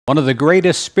One of the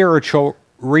greatest spiritual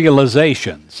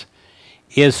realizations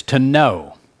is to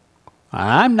know.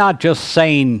 I'm not just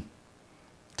saying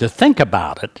to think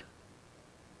about it,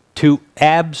 to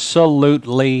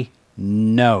absolutely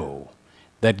know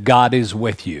that God is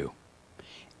with you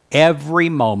every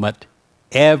moment,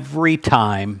 every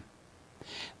time,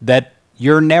 that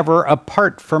you're never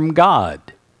apart from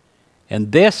God.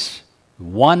 And this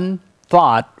one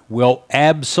thought will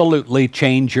absolutely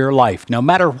change your life, no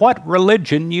matter what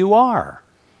religion you are.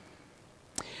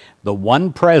 The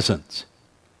one presence,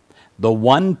 the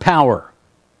one power,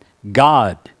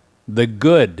 God, the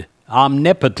good,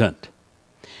 omnipotent.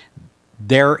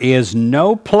 There is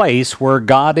no place where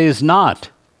God is not.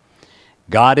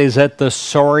 God is at the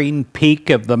soaring peak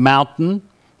of the mountain,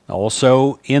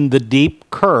 also in the deep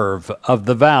curve of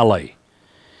the valley.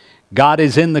 God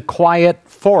is in the quiet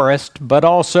forest, but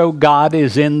also God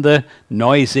is in the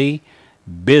noisy,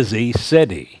 busy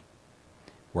city.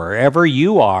 Wherever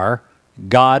you are,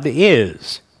 God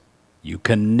is. You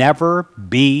can never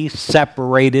be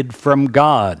separated from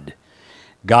God.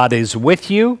 God is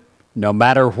with you no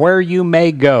matter where you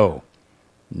may go,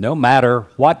 no matter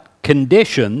what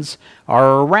conditions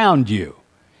are around you.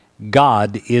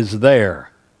 God is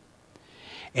there.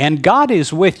 And God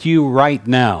is with you right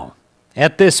now,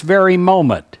 at this very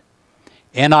moment.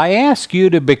 And I ask you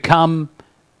to become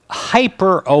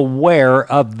hyper aware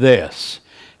of this,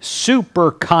 super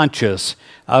conscious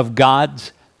of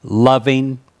God's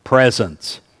loving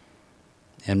presence.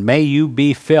 And may you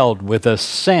be filled with a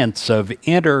sense of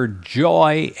inner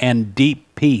joy and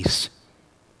deep peace.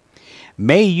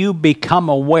 May you become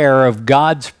aware of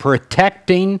God's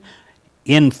protecting,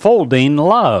 enfolding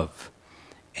love.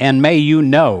 And may you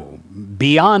know,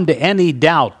 beyond any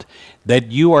doubt,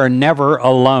 that you are never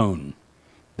alone,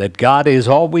 that God is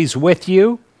always with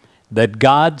you, that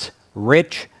God's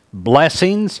rich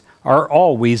blessings are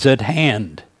always at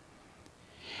hand.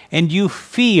 And you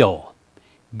feel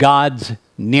God's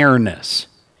nearness.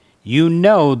 You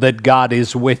know that God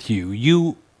is with you.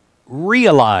 You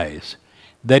realize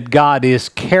that God is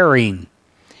caring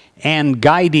and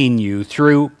guiding you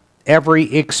through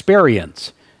every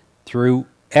experience, through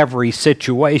every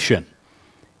situation.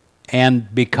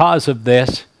 And because of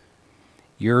this,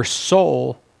 your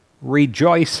soul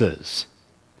rejoices.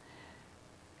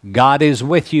 God is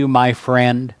with you, my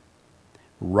friend,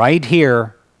 right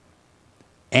here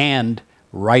and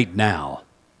right now.